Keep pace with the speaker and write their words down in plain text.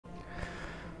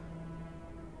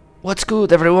What's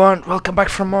good, everyone? Welcome back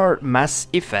for more Mass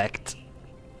Effect.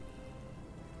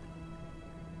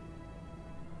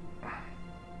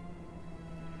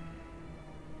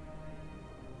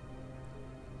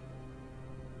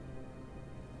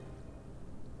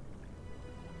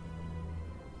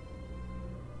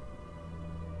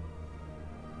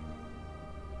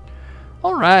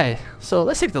 Alright, so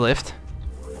let's take the lift.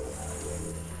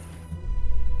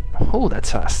 Oh,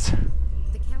 that's fast.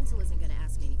 The council isn't going to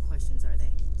ask me any questions, are they?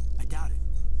 I doubt it.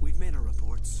 We've made our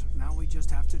reports. Now we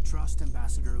just have to trust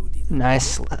Ambassador Udina.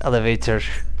 Nice elevator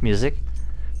music.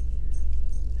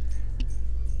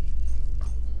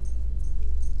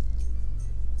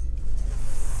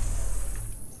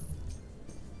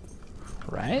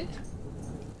 Right?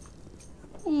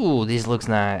 Ooh, this looks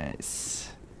nice.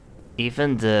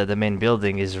 Even the main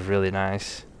building is really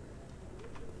nice.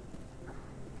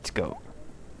 Let's go.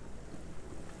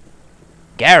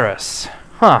 Garrus,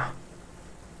 huh?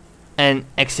 And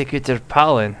Executor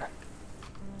Palin.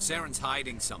 Saren's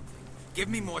hiding something. Give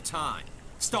me more time.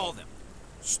 Stall them.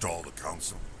 Stall the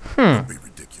council? Don't be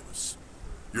ridiculous.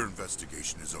 Your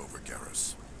investigation is over,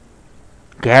 Garrus.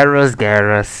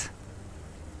 Garrus.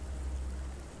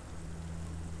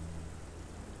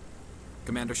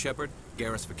 Commander Shepard,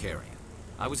 Garrus Vicarian.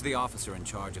 I was the officer in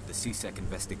charge of the CSEC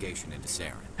investigation into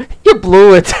Saren. You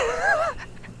blew it.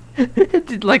 It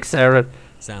did like Saren.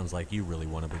 Sounds like you really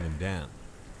want to bring him down.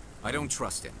 I don't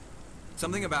trust him.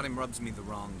 Something about him rubs me the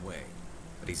wrong way.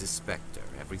 But he's a Spectre.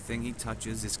 Everything he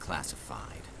touches is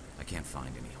classified. I can't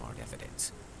find any hard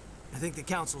evidence. I think the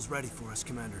council's ready for us,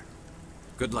 Commander.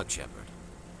 Good luck, Shepard.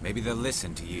 Maybe they'll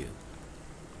listen to you.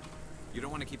 You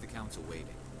don't want to keep the council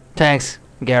waiting. Thanks,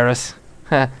 Garrus.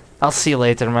 I'll see you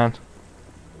later, man.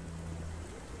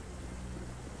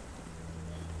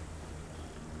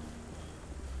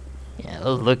 Yeah,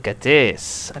 look at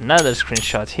this. Another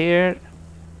screenshot here.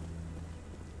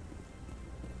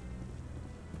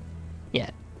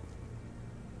 Yeah.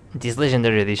 This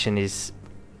legendary edition is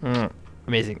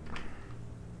amazing.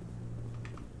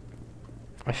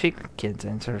 I think we can't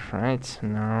enter, right?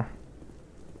 No.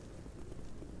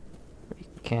 We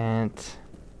can't.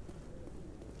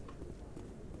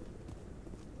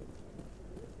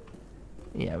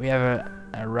 Yeah, we have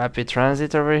a rapid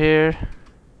transit over here.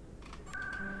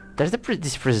 There's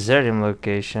these preserving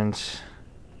locations.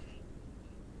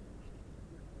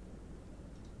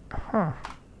 Huh.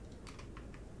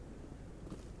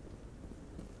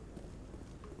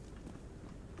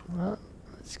 Well,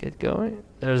 let's get going.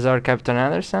 There's our Captain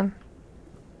Anderson.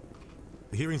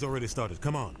 The hearing's already started.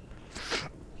 Come on.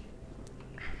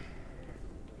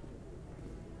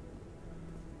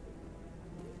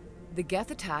 The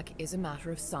Geth attack is a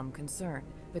matter of some concern,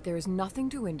 but there is nothing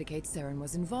to indicate Saren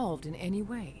was involved in any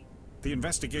way. The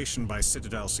investigation by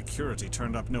Citadel security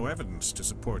turned up no evidence to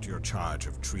support your charge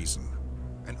of treason.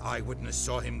 An eyewitness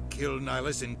saw him kill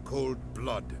Nihilus in cold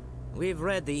blood. We've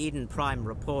read the Eden Prime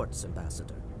reports,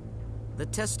 Ambassador. The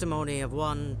testimony of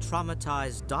one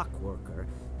traumatized dock worker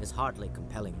is hardly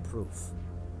compelling proof.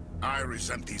 I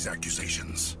resent these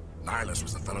accusations. Nihilus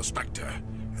was a fellow Spectre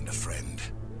and a friend.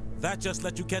 That just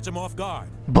let you catch him off guard.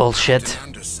 Bullshit. Captain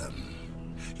Anderson,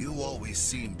 you always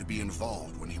seem to be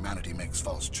involved when humanity makes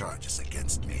false charges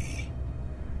against me.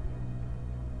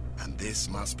 And this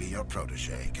must be your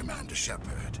protege, Commander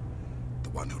Shepard.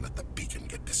 The one who let the beacon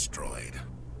get destroyed.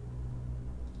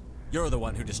 You're the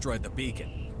one who destroyed the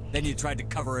beacon. Then you tried to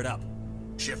cover it up.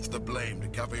 Shift the blame to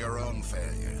cover your own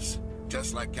failures.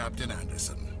 Just like Captain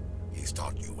Anderson. He's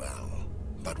taught you well.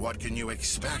 But what can you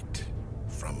expect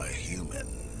from a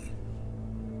human?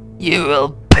 You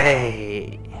will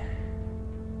pay.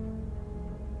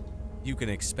 You can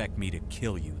expect me to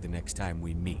kill you the next time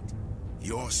we meet.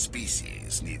 Your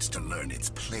species needs to learn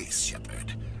its place,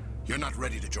 Shepard. You're not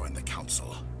ready to join the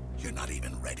Council. You're not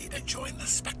even ready to join the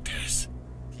Spectres.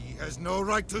 He has no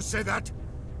right to say that.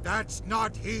 That's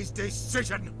not his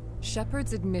decision.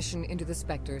 Shepard's admission into the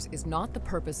Spectres is not the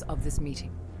purpose of this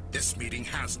meeting. This meeting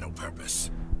has no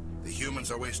purpose. The humans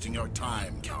are wasting your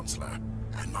time, Counselor,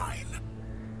 and mine.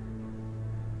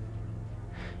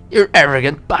 You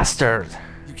arrogant bastard.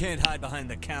 You can't hide behind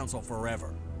the council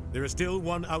forever. There is still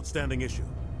one outstanding issue.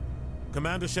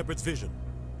 Commander Shepard's vision.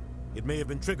 It may have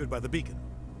been triggered by the beacon.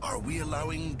 Are we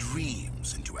allowing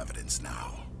dreams into evidence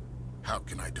now? How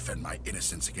can I defend my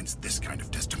innocence against this kind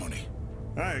of testimony?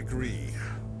 I agree.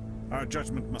 Our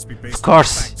judgment must be based Of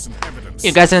course. on facts and evidence.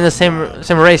 You guys are in the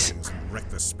same race. And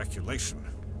reckless speculation.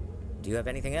 Do you have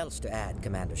anything else to add,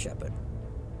 Commander Shepard?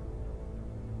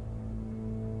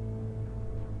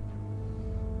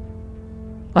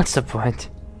 What's the point?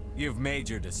 You've made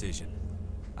your decision.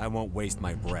 I won't waste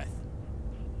my breath.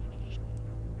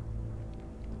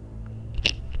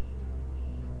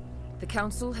 The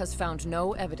Council has found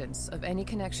no evidence of any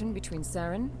connection between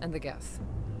Saren and the Geth.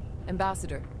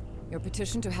 Ambassador, your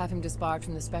petition to have him disbarred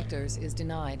from the Spectres is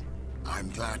denied. I'm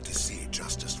glad to see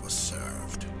justice was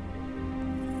served.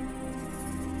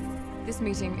 This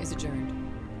meeting is adjourned.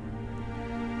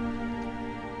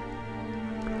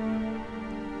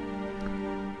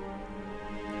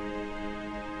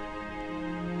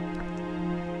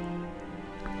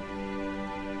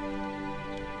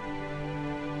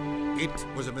 It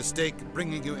was a mistake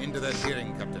bringing you into that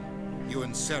hearing, Captain. You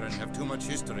and Saren have too much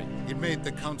history. It made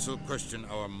the Council question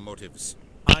our motives.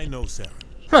 I know Saren.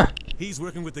 Huh. He's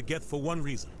working with the Geth for one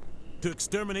reason. To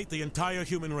exterminate the entire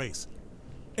human race.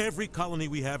 Every colony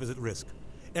we have is at risk.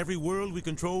 Every world we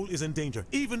control is in danger.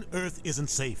 Even Earth isn't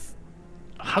safe.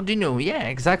 How do you know? Yeah,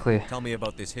 exactly. Tell me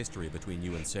about this history between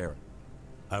you and Saren.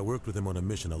 I worked with him on a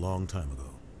mission a long time ago.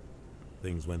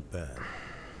 Things went bad.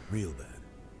 Real bad.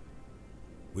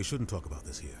 We shouldn't talk about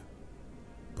this here.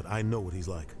 But I know what he's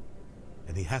like.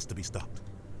 And he has to be stopped.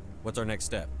 What's our next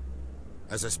step?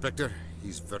 As a Spectre,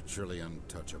 he's virtually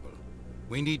untouchable.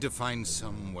 We need to find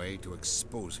some way to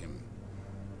expose him.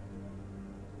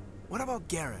 What about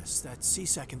Garrus, that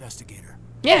CSEC investigator?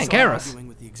 Yeah, I saw him Garrus. arguing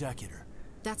with the executor.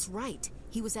 That's right.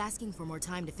 He was asking for more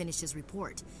time to finish his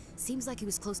report. Seems like he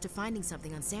was close to finding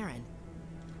something on Saren.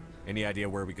 Any idea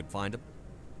where we could find him?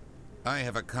 I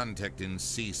have a contact in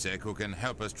CSEC who can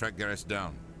help us track Garrus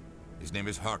down. His name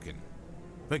is Harkin.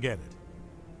 Forget it.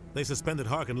 They suspended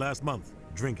Harkin last month,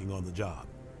 drinking on the job.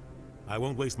 I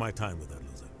won't waste my time with that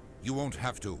loser. You won't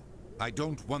have to. I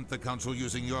don't want the Council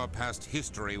using your past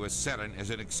history with Saren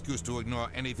as an excuse to ignore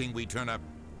anything we turn up.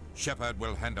 Shepard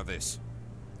will handle this.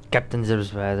 Captain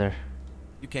Zerbsvader.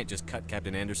 You can't just cut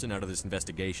Captain Anderson out of this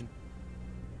investigation.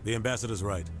 The ambassador's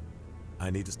right. I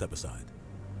need to step aside.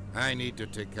 I need to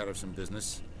take care of some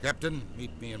business. Captain,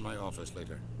 meet me in my office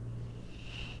later.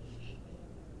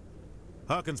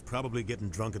 Harkin's probably getting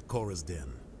drunk at Cora's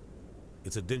Den.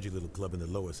 It's a dingy little club in the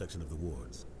lower section of the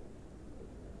wards.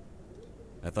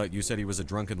 I thought you said he was a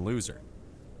drunken loser.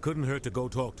 Couldn't hurt to go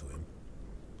talk to him.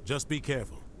 Just be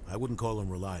careful. I wouldn't call him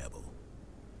reliable.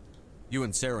 You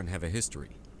and Saren have a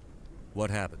history. What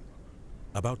happened?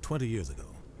 About 20 years ago,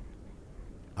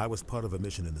 I was part of a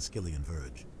mission in the Skillian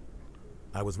Verge.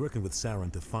 I was working with Saren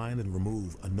to find and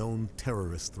remove a known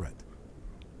terrorist threat.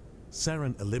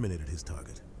 Saren eliminated his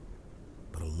target,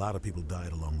 but a lot of people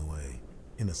died along the way.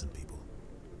 Innocent people.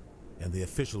 And the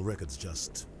official records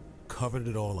just covered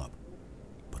it all up.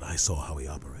 But I saw how he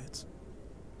operates.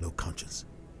 No conscience.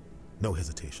 No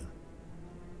hesitation.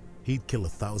 He'd kill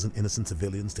 1,000 innocent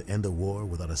civilians to end a war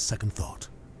without a second thought.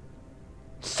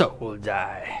 So will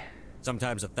die.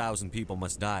 Sometimes 1,000 people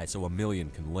must die so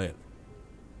 1,000,000 can live.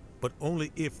 But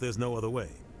only if there's no other way.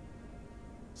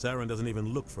 Saren doesn't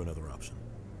even look for another option.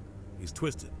 He's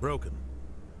twisted, broken.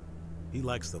 He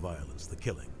likes the violence, the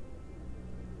killing.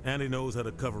 And he knows how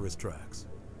to cover his tracks.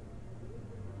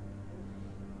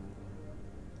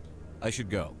 I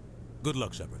should go. Good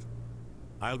luck, Shepard.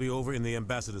 I'll be over in the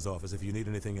ambassador's office if you need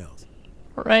anything else.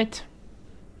 All right.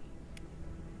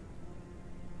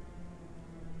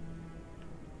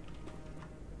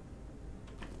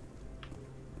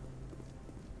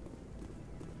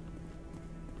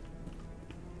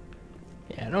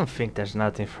 Yeah, I don't think there's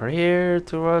nothing for here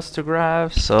to us to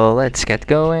grab, so let's get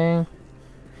going.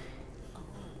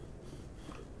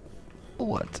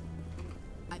 What?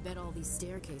 I bet all these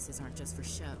staircases aren't just for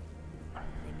show.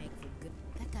 They make for good...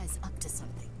 That guy's up to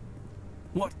something.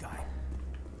 What guy?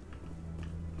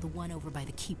 The one over by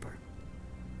the Keeper.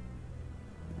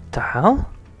 The hell?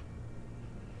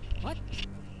 What?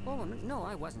 Oh, no,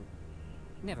 I wasn't.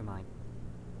 Never mind.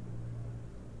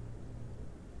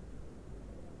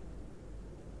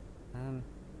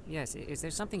 Yes, is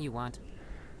there something you want?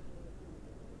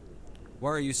 Why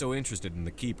are you so interested in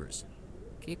the Keepers?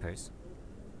 Keepers?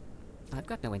 I've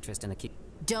got no interest in the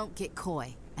Don't get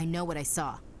coy. I know what I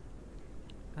saw.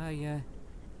 I'm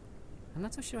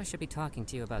not so sure I should be talking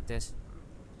to you about this.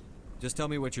 Just tell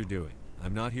me what you're doing.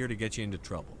 I'm not here to get you into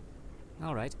trouble.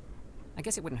 All right. I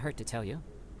guess it wouldn't hurt to tell you.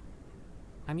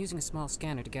 I'm using a small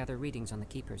scanner to gather readings on the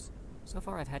Keepers. So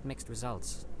far I've had mixed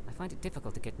results. I find it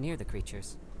difficult to get near the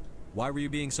creatures. Why were you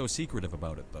being so secretive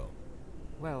about it, though?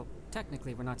 Well,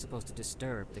 technically we're not supposed to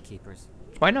disturb the Keepers.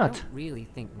 Why not? I don't really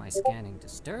think my scanning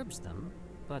disturbs them,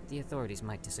 but the authorities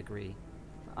might disagree.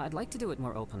 I'd like to do it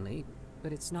more openly,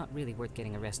 but it's not really worth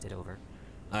getting arrested over.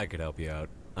 I could help you out.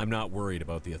 I'm not worried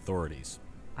about the authorities.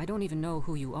 I don't even know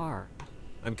who you are.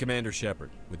 I'm Commander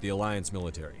Shepard, with the Alliance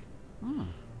military.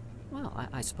 Well,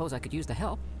 I suppose I could use the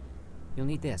help. You'll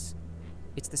need this.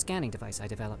 It's the scanning device I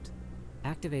developed.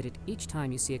 Activate it each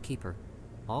time you see a Keeper.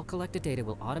 All collected data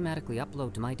will automatically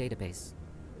upload to my database.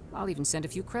 I'll even send a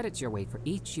few credits your way for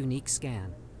each unique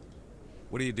scan.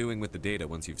 What are you doing with the data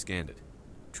once you've scanned it?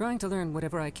 Trying to learn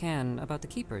whatever I can about the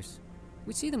Keepers.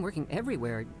 We see them working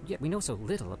everywhere, yet we know so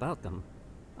little about them.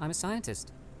 I'm a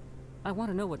scientist. I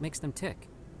want to know what makes them tick.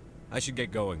 I should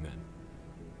get going then.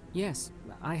 Yes,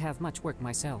 I have much work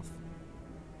myself.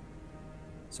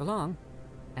 So long,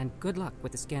 and good luck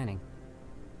with the scanning.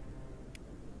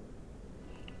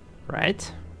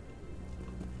 Right.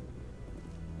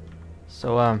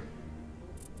 So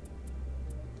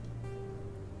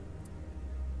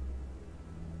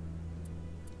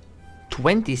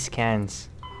 20 scans.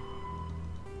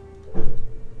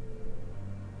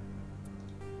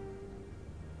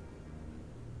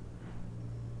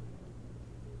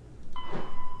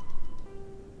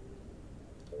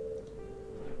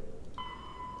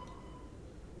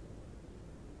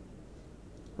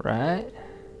 Right.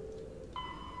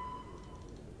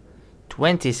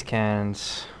 20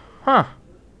 scans. Huh.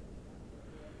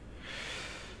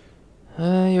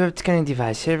 You have a scanning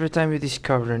device. Every time you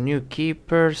discover a new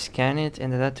keeper, scan it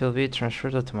and that will be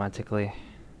transferred automatically.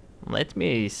 Let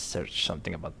me search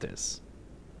something about this.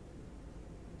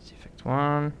 Effect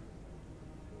 1.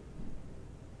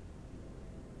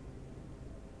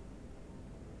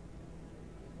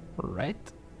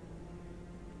 Right.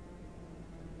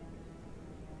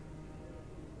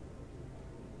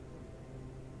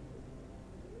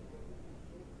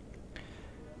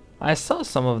 I saw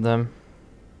some of them.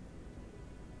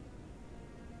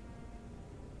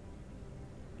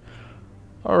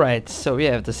 Alright, so we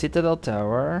have the Citadel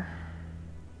Tower.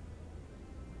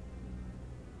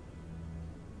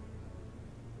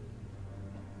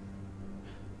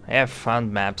 I have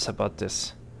found maps about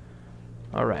this.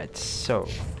 Alright, so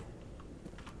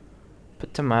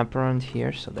put the map around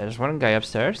here. So there's one guy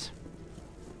upstairs.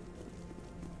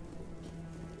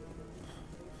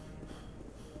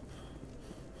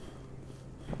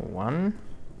 One.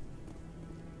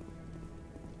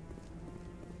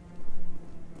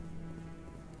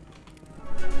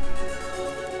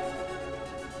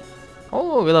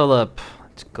 Oh, we level up.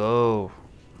 Let's go.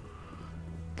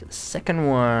 The second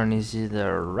one is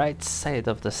the right side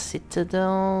of the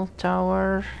Citadel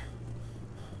Tower.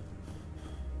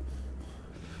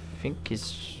 I think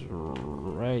it's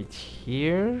right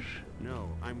here. No,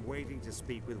 I'm waiting to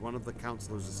speak with one of the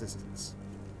Councilor's assistants.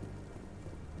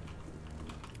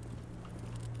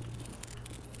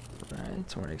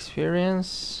 Right, more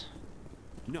experience.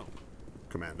 No,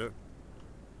 Commander.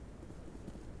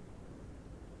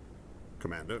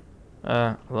 Commander?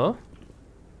 Hello?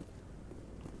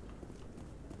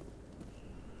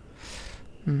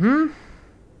 Mm-hmm.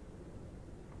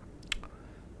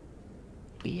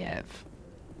 We have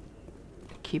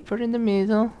a keeper in the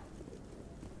middle.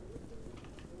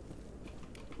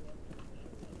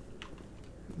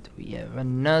 And we have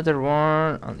another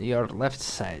one on your left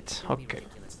side. Okay.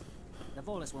 The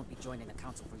Volus won't be joining the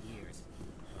council for years.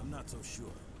 I'm not so sure.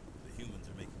 The humans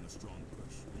are making a strong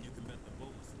push, and you can bet the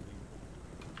Volus will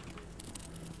be.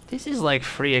 This is like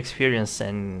free experience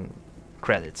and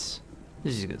credits.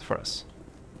 This is good for us.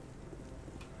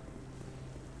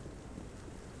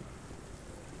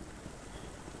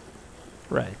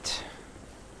 Right.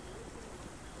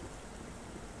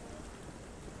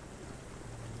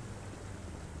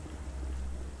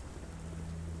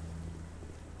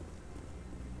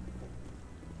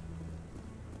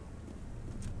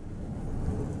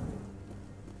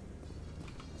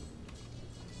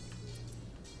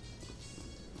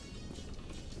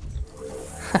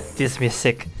 This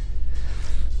music.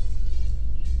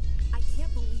 I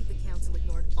can't believe the council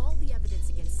ignored all the evidence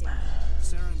against Sam.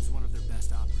 Saren's one of their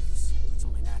best operatives. It's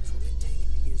only natural they'd take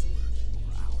his word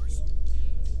over ours.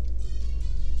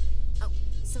 Oh,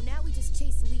 so now we just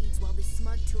chase leads while this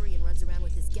smug Turian runs around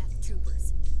with his Geth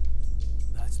troopers.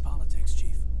 That's politics,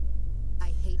 Chief.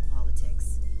 I hate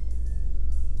politics.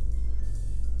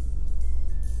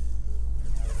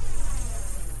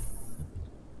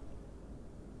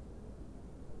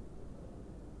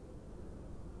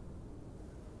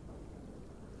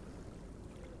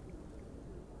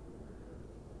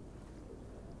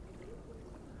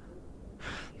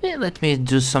 Yeah, let me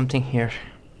do something here.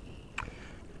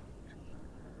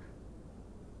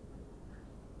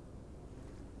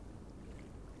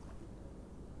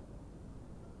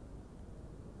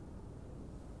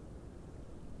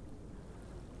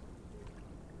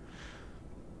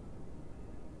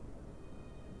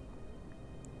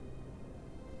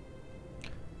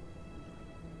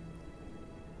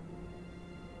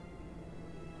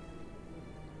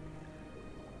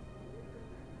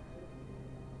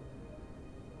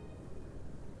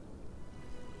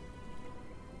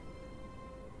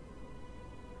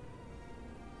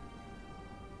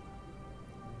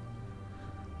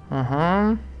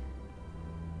 Uh-huh.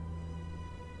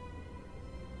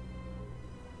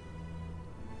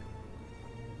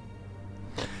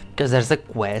 Because there's a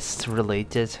quest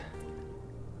related.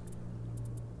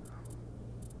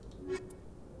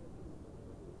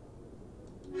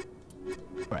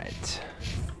 Right.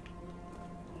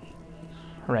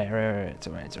 Right.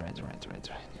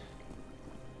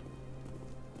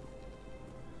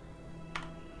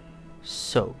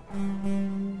 So.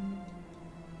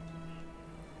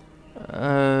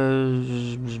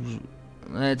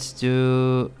 Let's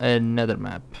do another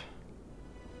map.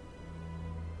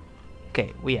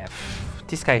 Okay, we have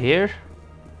this guy here.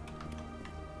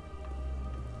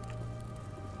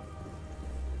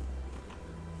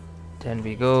 Then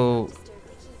we go.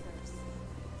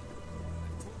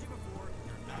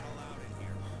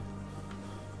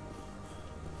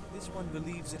 This one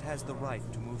believes it has the right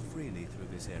to move freely through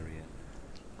this area.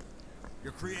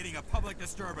 You're creating a public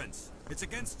disturbance. It's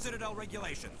against Citadel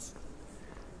regulations.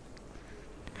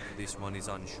 This one is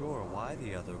unsure why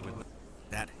the other would...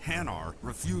 That Hanar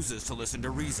refuses to listen to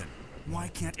reason. Why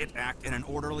can't it act in an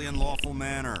orderly and lawful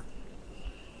manner?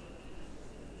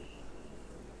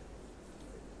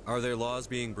 Are there laws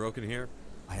being broken here?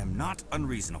 I am not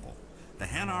unreasonable. The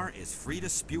Hanar is free to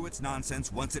spew its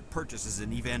nonsense once it purchases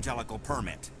an evangelical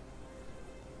permit.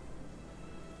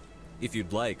 If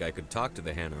you'd like, I could talk to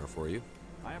the Hanar for you.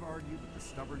 I have argued with the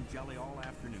stubborn jelly all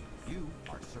afternoon. You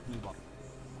are certainly welcome.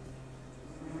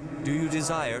 Do you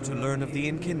desire to learn of the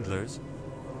Enkindlers?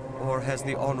 Or has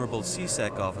the Honorable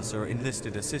CSEC officer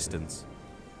enlisted assistance?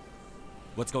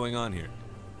 What's going on here?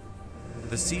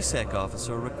 The CSEC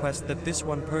officer requests that this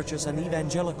one purchase an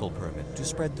evangelical permit to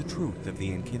spread the truth of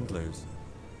the Enkindlers.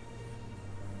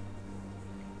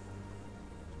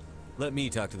 Let me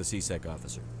talk to the CSEC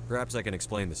officer. Perhaps I can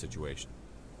explain the situation.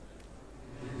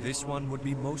 This one would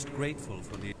be most grateful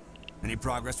for the... Any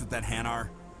progress with that Hanar?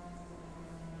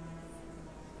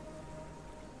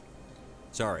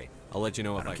 Sorry, I'll let you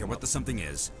know if I don't care what the something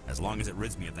is, as long as it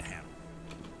rids me of the Hanar.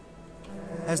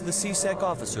 Has the CSEC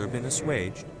officer been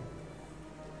assuaged?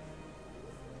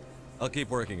 I'll keep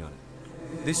working on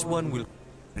it. This one will...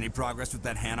 Any progress with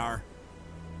that Hanar?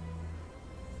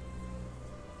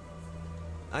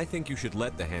 I think you should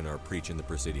let the Hanar preach in the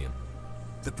Presidium.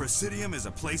 The Presidium is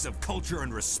a place of culture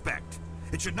and respect.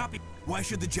 It should not be... Why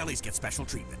should the jellies get special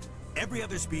treatment? Every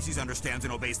other species understands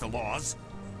and obeys the laws.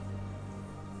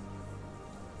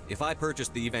 If I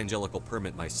purchased the evangelical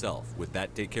permit myself, would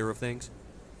that take care of things?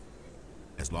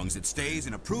 As long as it stays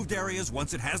in approved areas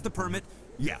once it has the permit,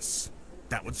 yes.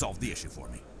 That would solve the issue for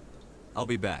me. I'll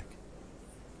be back.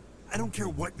 I don't care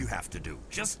what you have to do.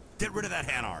 Just get rid of that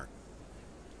Hanar.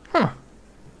 Huh.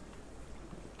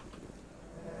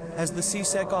 Has the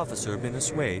CSEC officer been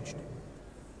assuaged?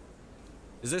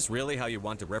 Is this really how you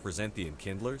want to represent the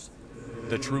Enkindlers?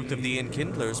 The truth of the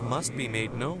Enkindlers must be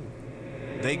made known.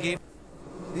 They gave...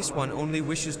 This one only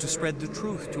wishes to spread the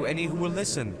truth to any who will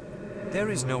listen. There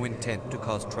is no intent to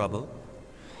cause trouble.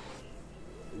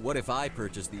 What if I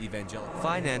purchase the evangelical?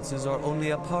 Finances are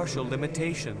only a partial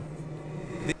limitation.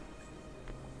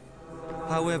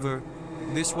 However,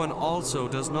 this one also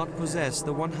does not possess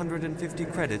the 150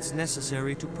 credits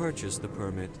necessary to purchase the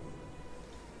permit.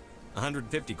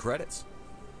 150 credits?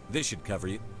 This should cover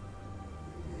you.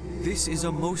 This is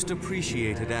a most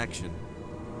appreciated action.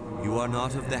 You are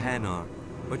not of the Hanar,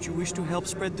 but you wish to help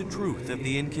spread the truth of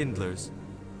the Enkindlers.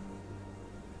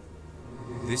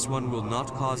 This one will not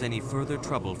cause any further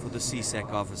trouble for the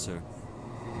CSEC officer.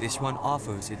 This one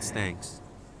offers its thanks.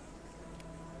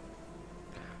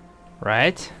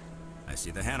 Right. I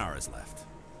see the Hanar is left.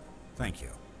 Thank you.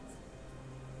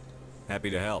 Happy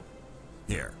to help.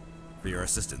 Here, for your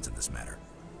assistance in this matter.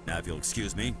 Now, if you'll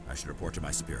excuse me, I should report to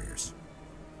my superiors.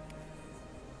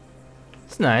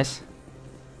 It's nice.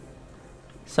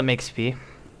 Some XP.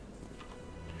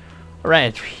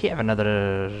 Alright, we have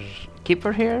another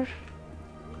keeper here.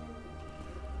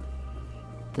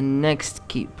 The next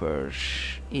keeper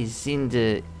is in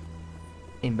the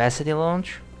Embassy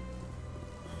Lounge.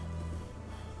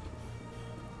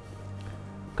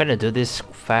 I'm gonna do this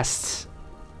fast.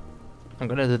 I'm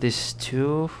gonna do this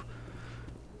too.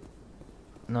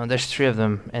 No, there's 3 of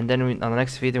them, and then on the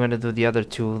next video I'm gonna do the other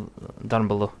 2 down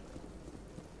below.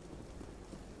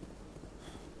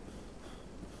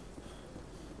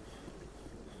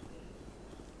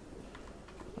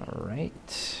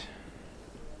 Alright.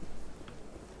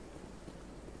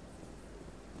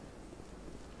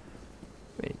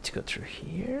 We need to go through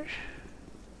here.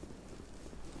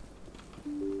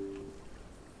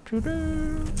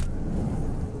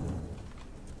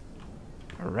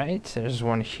 Alright, there's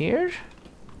one here.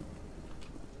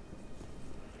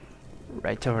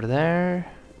 Right over there.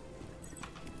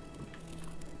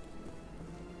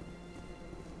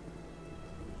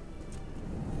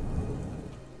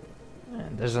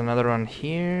 And there's another one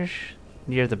here,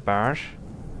 near the bar.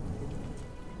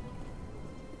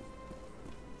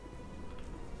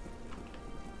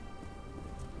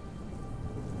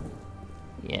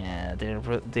 Yeah,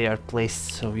 they are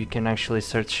placed so you can actually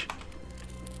search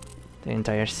the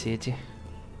entire city.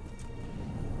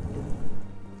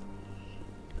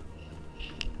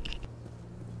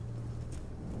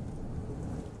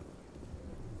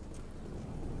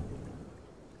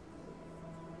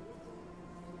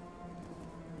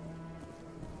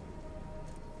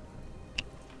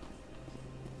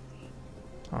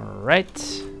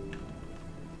 Alright.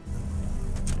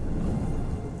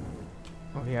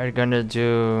 We are gonna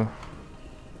do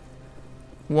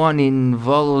one in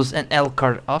Volo's and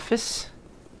Elkhart office.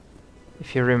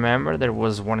 If you remember, there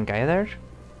was one guy there.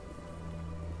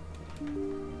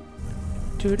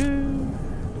 Doo-doo.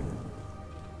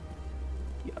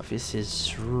 The office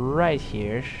is right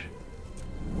here.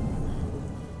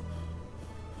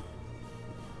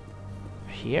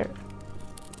 Here.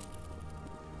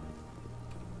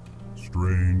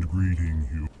 Strange greeting,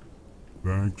 human.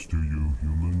 Thanks to you,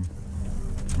 human.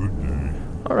 Good day.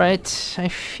 Alright, I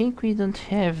think we don't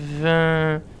have...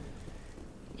 yeah,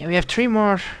 we have 3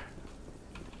 more.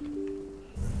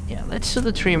 Yeah, let's do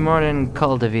the 3 more and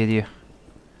call the video.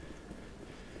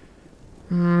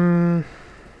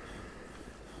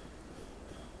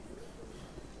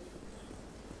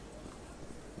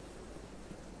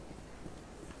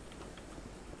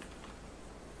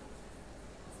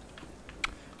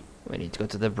 We need to go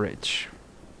to the bridge.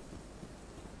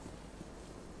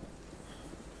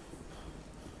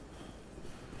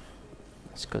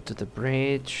 Let's go to the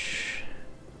bridge.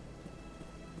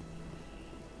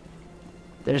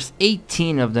 There's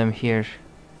 18 of them here.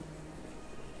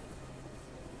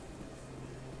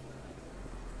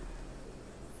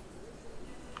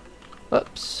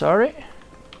 Oops, sorry.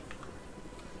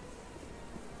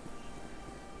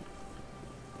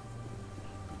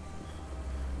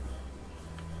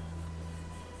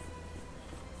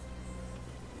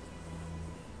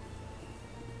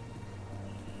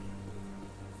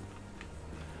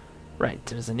 Right,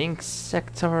 there's an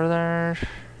insect over there.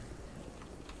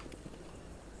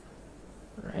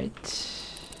 Right.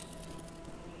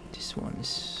 This one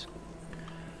is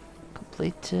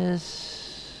completed.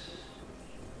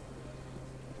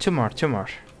 2 more, 2 more.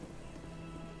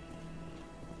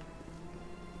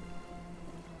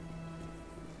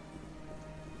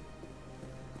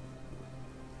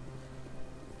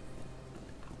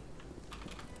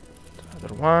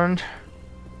 Another one.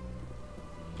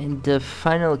 And the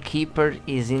final keeper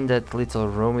is in that little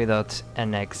room without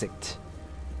an exit.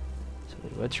 So we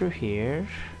go through here.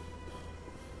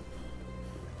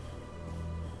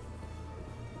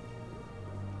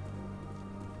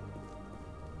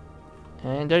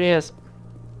 And there he is.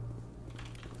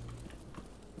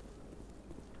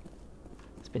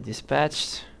 It's been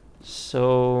dispatched.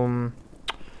 So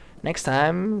next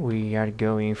time we are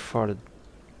going for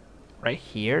right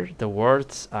here, the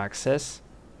world's access.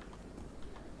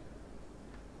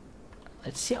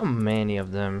 Let's see how many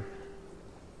of them.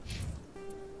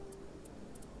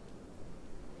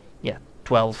 Yeah,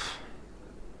 12.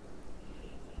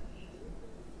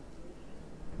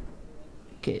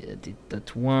 Okay, I did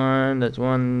that one, that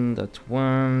one, that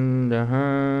one,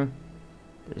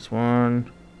 There's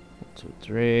 1, 2,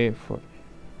 3, 4.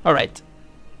 Alright.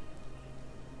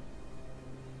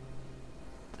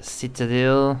 The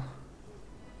Citadel.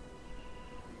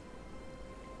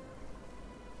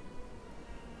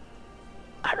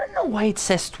 I don't know why it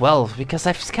says 12, because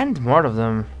I've scanned more of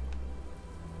them.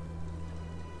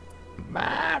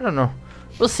 I don't know.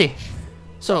 We'll see.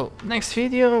 So, next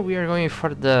video we are going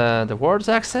for the world's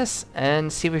access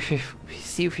and see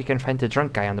if we can find the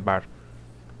drunk guy on the bar.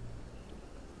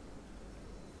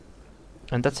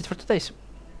 And that's it for today.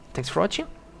 Thanks for watching,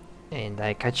 and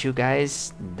I catch you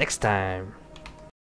guys next time.